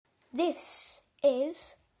This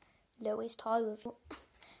is Louie's Toy Review,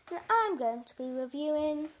 and I'm going to be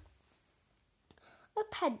reviewing a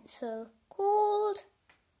pencil called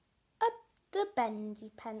the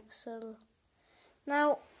bendy pencil.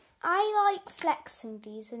 Now, I like flexing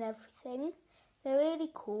these and everything. They're really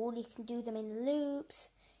cool. You can do them in loops.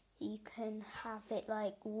 You can have it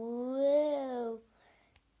like, whoa,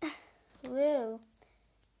 whoa. You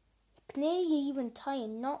can nearly even tie a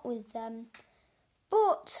knot with them.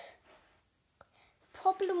 But the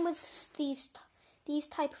problem with these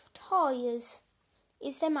type of toys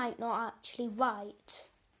is they might not actually write.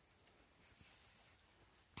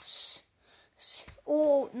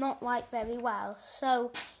 Or not write very well.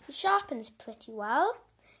 So it sharpens pretty well.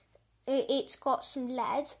 It's got some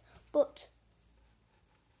lead, but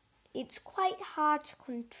it's quite hard to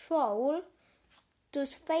control.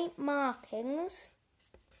 Does faint markings.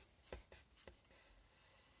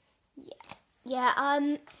 Yeah.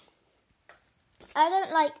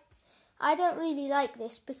 I don't really like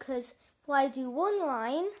this because if I do one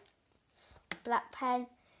line, black pen,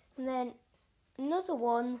 and then another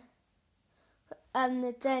one,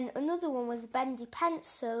 and then another one with a bendy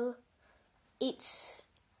pencil,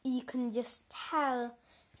 you can just tell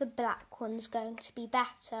the black one's going to be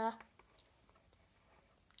better.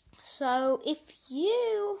 So if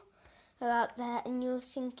you are out there and you're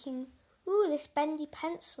thinking, ooh, this bendy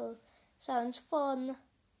pencil sounds fun,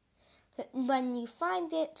 but when you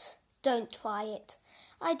find it, don't try it.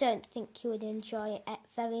 I don't think you would enjoy it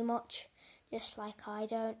very much, just like I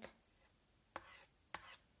don't.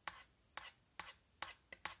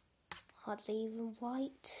 Hardly even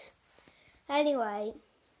right. Anyway,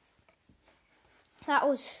 that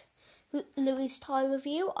was Louie's Toy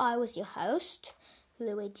Review. I was your host,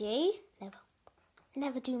 Louie G.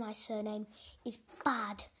 Never do my surname. It's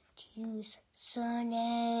bad to use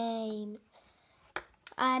surname.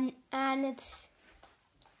 And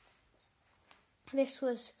this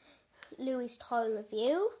was Louie's Toy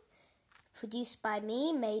Review. Produced by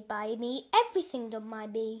me, made by me, everything done by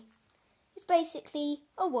me. It's basically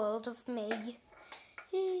a world of me.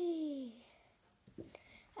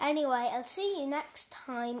 Anyway, I'll see you next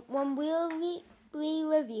time when we'll be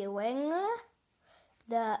reviewing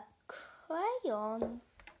the crayon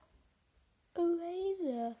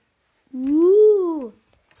eraser. Woo!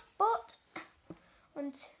 But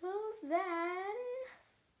until then,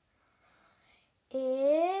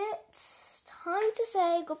 it's time to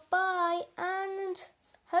say goodbye and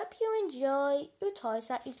hope you enjoy the toys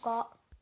that you've got.